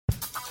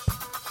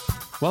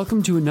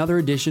Welcome to another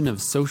edition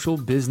of Social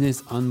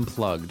Business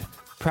Unplugged.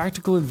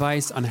 Practical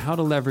advice on how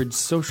to leverage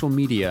social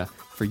media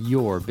for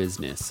your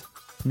business.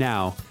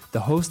 Now, the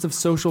host of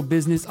Social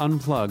Business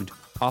Unplugged,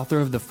 author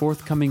of the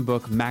forthcoming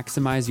book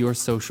Maximize Your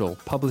Social,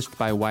 published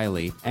by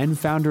Wiley, and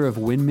founder of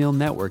Windmill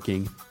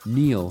Networking,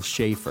 Neal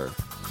Schaffer.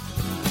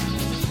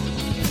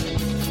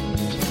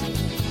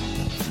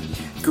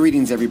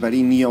 Greetings,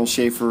 everybody. Neal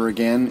Schaffer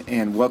again,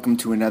 and welcome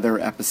to another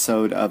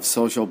episode of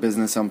Social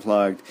Business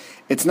Unplugged.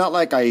 It's not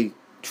like I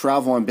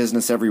travel on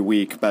business every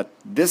week, but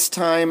this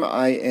time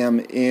I am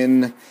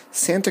in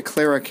Santa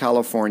Clara,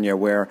 California,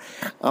 where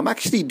I'm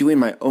actually doing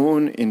my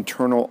own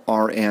internal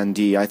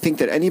R&D. I think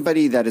that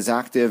anybody that is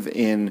active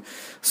in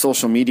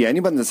social media,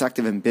 anybody that's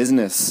active in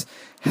business,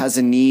 has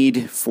a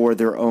need for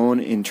their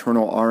own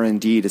internal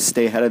R&D to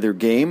stay ahead of their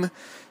game,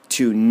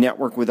 to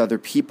network with other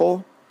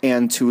people,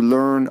 and to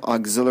learn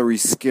auxiliary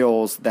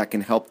skills that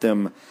can help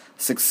them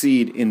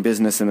succeed in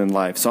business and in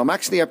life. So I'm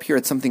actually up here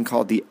at something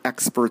called the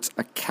Experts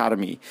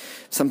Academy,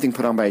 something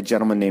put on by a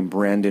gentleman named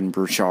Brandon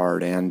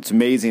Burchard. And it's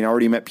amazing. I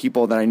already met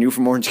people that I knew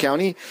from Orange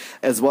County,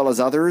 as well as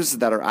others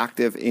that are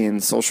active in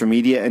social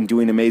media and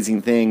doing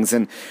amazing things.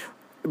 And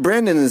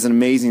Brandon is an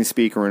amazing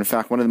speaker. In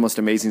fact, one of the most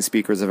amazing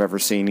speakers I've ever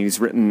seen. He's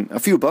written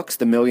a few books,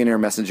 The Millionaire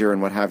Messenger and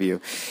what have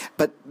you.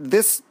 But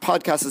this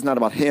podcast is not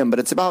about him, but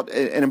it's about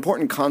an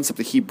important concept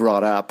that he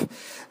brought up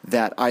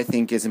that I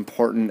think is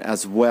important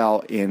as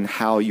well in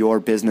how your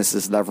business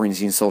is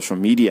leveraging social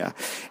media.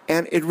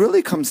 And it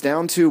really comes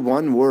down to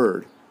one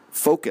word: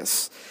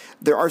 focus.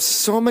 There are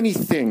so many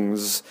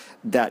things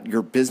that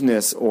your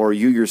business or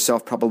you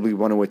yourself probably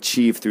want to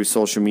achieve through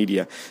social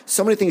media.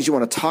 So many things you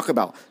want to talk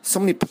about, so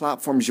many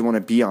platforms you want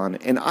to be on.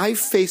 And I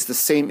face the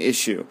same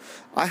issue.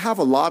 I have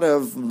a lot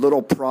of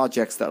little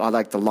projects that I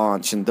like to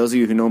launch. And those of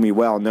you who know me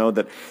well know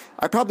that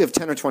I probably have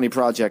 10 or 20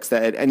 projects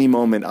that at any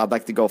moment I'd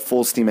like to go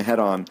full steam ahead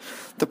on.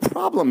 The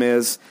problem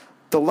is,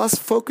 the less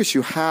focus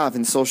you have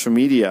in social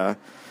media,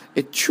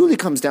 it truly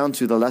comes down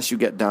to the less you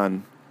get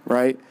done,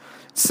 right?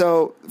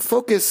 So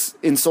focus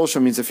in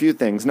social means a few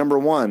things. Number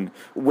one,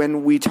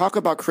 when we talk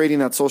about creating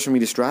that social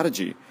media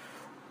strategy,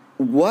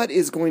 what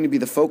is going to be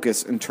the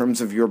focus in terms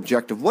of your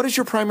objective? What is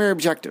your primary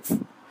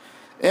objective?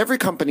 Every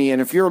company,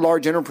 and if you're a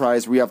large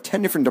enterprise where you have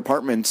 10 different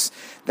departments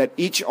that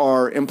each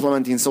are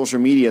implementing social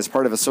media as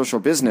part of a social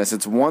business,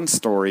 it's one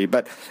story.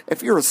 But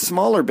if you're a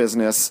smaller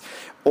business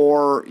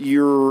or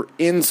you're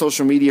in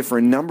social media for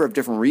a number of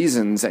different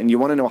reasons and you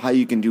want to know how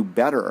you can do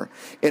better,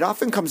 it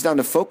often comes down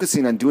to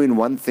focusing on doing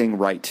one thing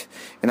right.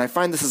 And I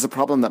find this is a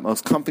problem that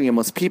most companies and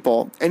most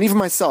people, and even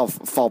myself,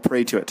 fall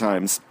prey to at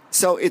times.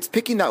 So it's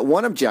picking that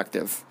one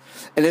objective.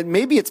 And then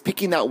maybe it's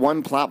picking that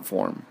one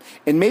platform.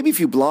 And maybe if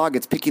you blog,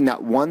 it's picking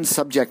that one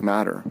subject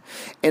matter.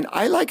 And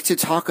I like to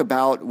talk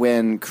about,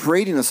 when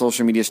creating a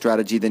social media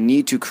strategy, the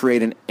need to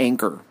create an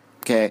anchor.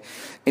 Okay,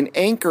 an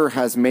anchor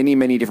has many,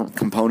 many different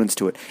components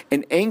to it.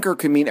 An anchor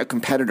could mean a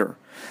competitor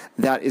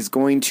that is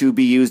going to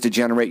be used to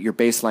generate your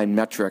baseline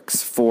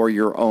metrics for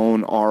your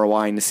own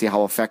ROI and to see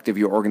how effective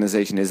your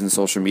organization is in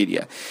social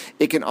media.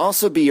 It can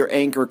also be your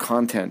anchor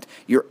content,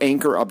 your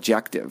anchor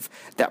objective,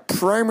 that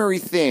primary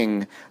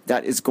thing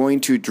that is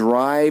going to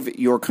drive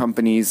your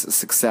company's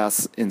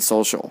success in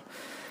social.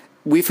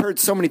 We've heard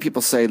so many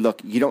people say, look,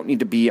 you don't need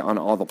to be on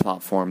all the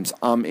platforms.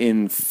 I'm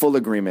in full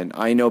agreement.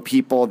 I know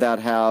people that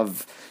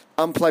have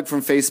unplugged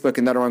from Facebook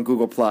and that are on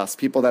Google+,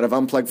 people that have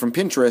unplugged from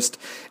Pinterest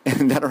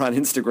and that are on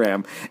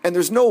Instagram. And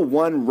there's no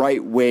one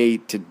right way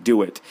to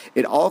do it.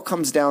 It all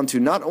comes down to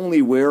not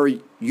only where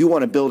you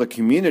want to build a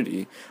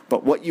community,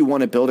 but what you want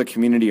to build a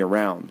community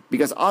around.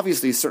 Because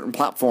obviously certain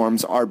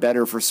platforms are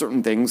better for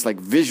certain things like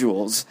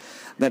visuals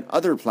than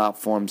other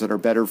platforms that are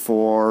better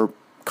for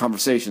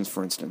conversations,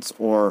 for instance,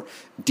 or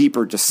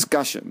deeper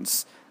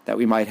discussions that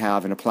we might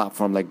have in a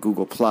platform like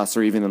Google+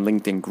 or even in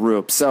LinkedIn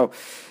groups. So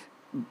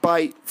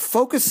by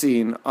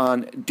focusing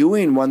on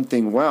doing one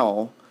thing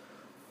well,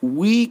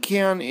 we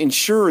can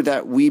ensure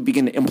that we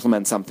begin to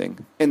implement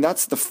something. And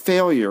that's the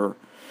failure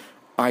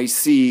I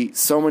see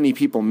so many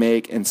people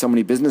make and so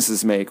many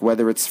businesses make,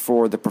 whether it's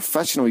for the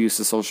professional use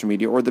of social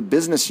media or the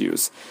business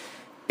use,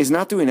 is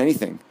not doing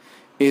anything.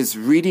 Is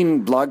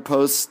reading blog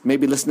posts,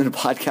 maybe listening to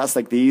podcasts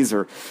like these,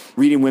 or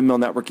reading Windmill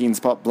Networking's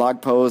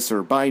blog posts,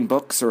 or buying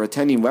books, or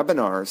attending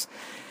webinars.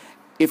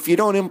 If you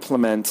don't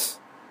implement,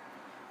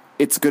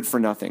 it's good for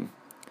nothing.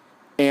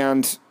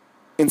 And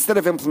instead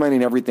of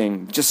implementing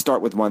everything, just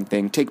start with one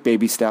thing. Take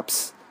baby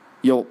steps.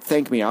 You'll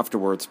thank me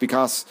afterwards,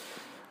 because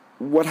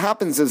what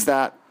happens is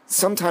that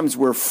sometimes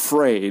we're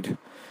afraid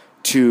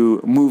to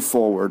move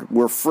forward.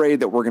 We're afraid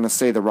that we're going to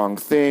say the wrong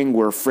thing.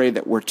 We're afraid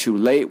that we're too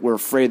late. We're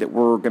afraid that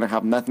we're going to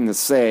have nothing to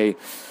say.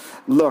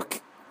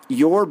 Look,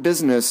 your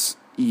business,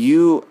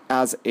 you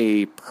as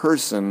a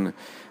person,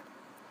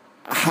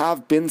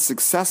 have been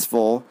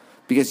successful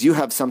because you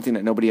have something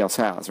that nobody else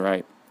has,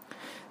 right?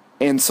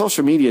 And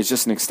social media is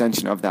just an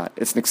extension of that.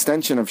 It's an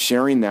extension of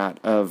sharing that,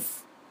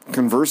 of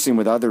conversing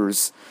with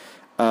others,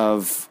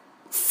 of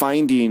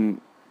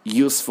finding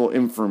useful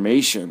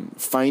information,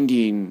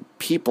 finding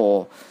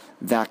people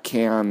that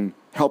can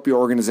help your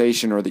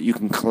organization or that you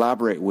can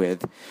collaborate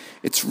with,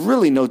 it's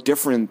really no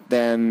different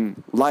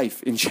than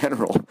life in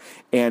general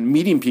and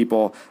meeting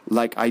people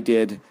like I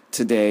did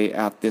today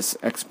at this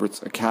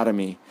Experts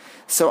Academy.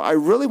 So I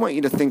really want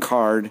you to think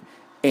hard.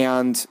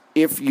 And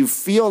if you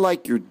feel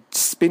like you're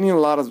spinning a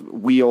lot of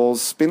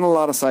wheels, spinning a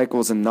lot of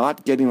cycles and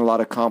not getting a lot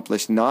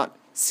accomplished, not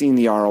seeing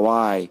the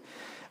ROI,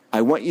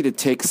 I want you to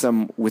take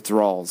some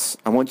withdrawals.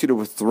 I want you to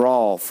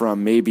withdraw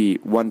from maybe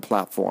one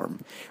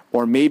platform.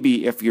 Or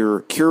maybe if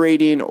you're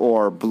curating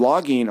or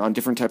blogging on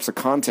different types of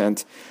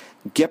content,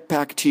 get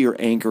back to your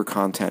anchor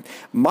content.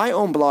 My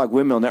own blog,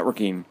 Windmill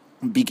Networking,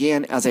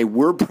 began as a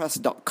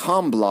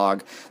WordPress.com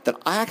blog that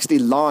I actually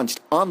launched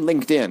on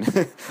LinkedIn.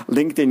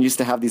 LinkedIn used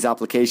to have these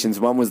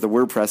applications. One was the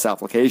WordPress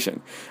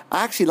application.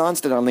 I actually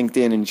launched it on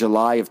LinkedIn in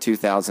July of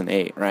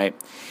 2008, right?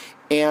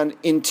 And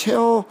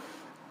until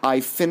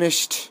I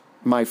finished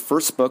my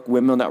first book,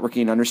 Windmill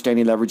Networking,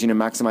 Understanding, Leveraging, and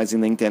Maximizing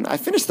LinkedIn, I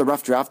finished the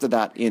rough draft of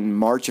that in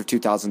March of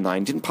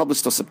 2009. Didn't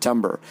publish till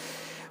September.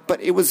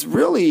 But it was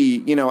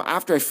really,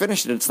 after I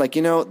finished it, it's like,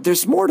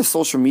 there's more to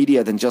social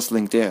media than just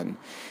LinkedIn.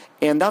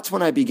 And that's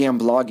when I began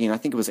blogging, I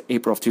think it was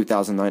April of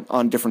 2009,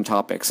 on different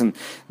topics. And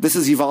this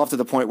has evolved to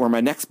the point where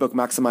my next book,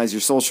 Maximize Your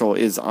Social,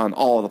 is on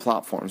all of the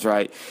platforms,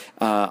 right?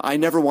 I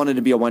never wanted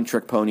to be a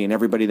one-trick pony, and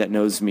everybody that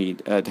knows me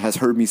has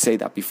heard me say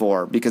that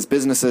before, because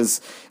businesses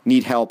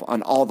need help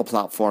on all the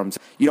platforms.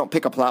 You don't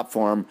pick a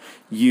platform,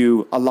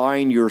 you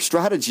align your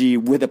strategy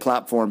with a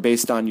platform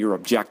based on your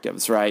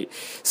objectives, right?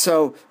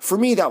 So for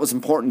me, that was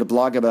important to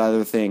blog about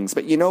other things.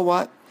 But you know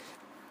what?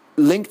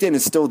 LinkedIn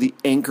is still the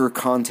anchor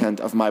content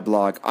of my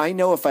blog. I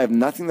know if I have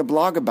nothing to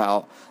blog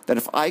about, that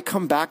if I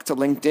come back to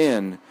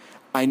LinkedIn,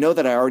 I know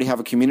that I already have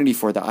a community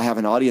for that. I have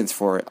an audience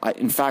for it.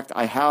 In fact,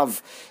 I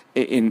have,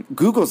 in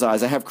Google's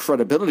eyes, I have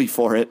credibility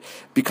for it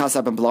because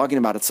I've been blogging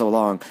about it so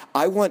long.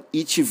 I want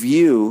each of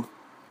you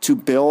to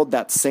build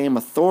that same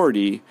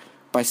authority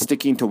by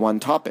sticking to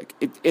one topic.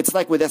 It's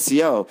like with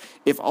SEO.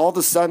 If all of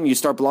a sudden you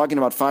start blogging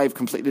about 5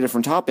 completely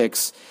different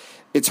topics,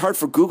 it's hard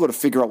for Google to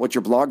figure out what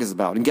your blog is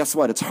about. And guess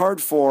what? It's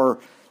hard for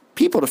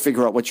people to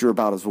figure out what you're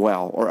about as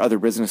well, or other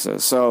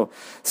businesses. So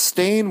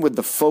staying with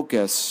the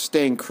focus,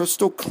 staying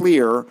crystal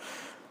clear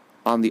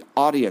on the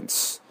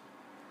audience,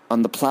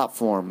 on the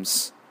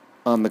platforms,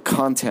 on the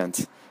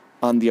content,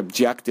 on the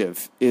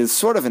objective is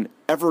sort of an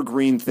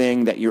evergreen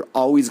thing that you're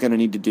always going to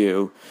need to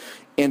do.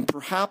 And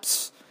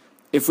perhaps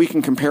if we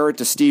can compare it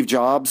to Steve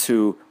Jobs,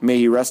 who, may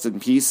he rest in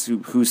peace,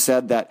 who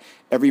said that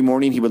every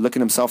morning he would look at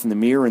himself in the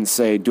mirror and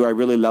say, do I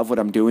really love what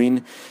I'm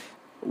doing?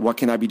 What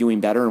can I be doing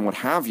better? And what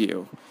have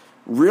you.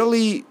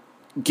 Really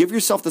give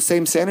yourself the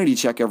same sanity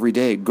check every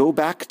day. Go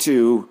back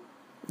to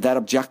that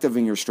objective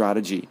in your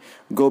strategy.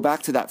 Go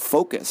back to that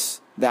focus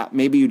that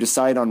maybe you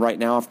decide on right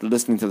now after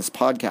listening to this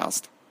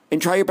podcast.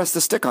 And try your best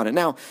to stick on it.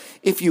 Now,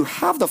 if you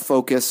have the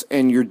focus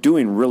and you're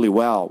doing really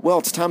well,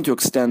 it's time to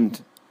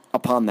extend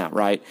upon that,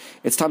 right?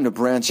 It's time to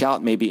branch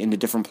out maybe into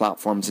different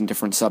platforms and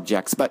different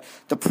subjects. But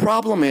the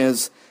problem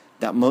is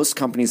that most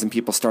companies and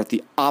people start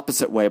the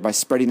opposite way by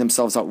spreading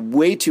themselves out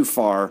way too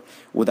far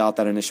without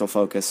that initial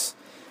focus.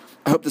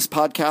 I hope this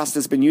podcast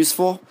has been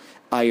useful.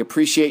 I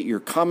appreciate your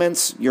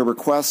comments, your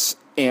requests,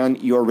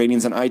 and your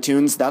ratings on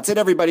iTunes. That's it,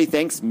 everybody.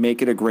 Thanks.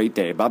 Make it a great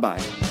day. Bye-bye.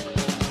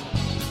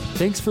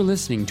 Thanks for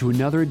listening to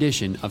another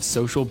edition of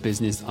Social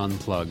Business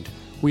Unplugged.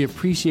 We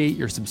appreciate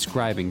your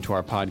subscribing to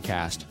our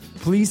podcast.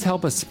 Please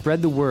help us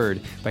spread the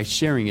word by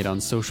sharing it on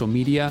social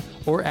media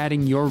or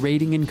adding your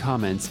rating and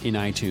comments in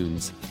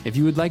iTunes. If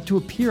you would like to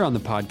appear on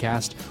the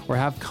podcast or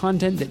have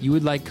content that you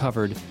would like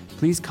covered,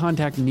 please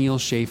contact Neal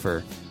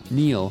Schaffer,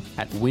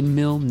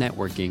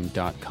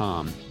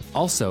 neal@windmillnetworking.com.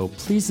 Also,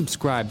 please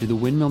subscribe to the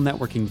Windmill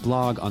Networking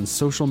blog on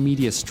social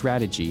media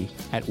strategy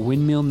at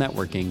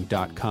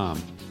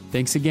windmillnetworking.com.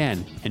 Thanks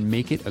again, and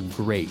make it a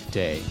great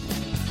day.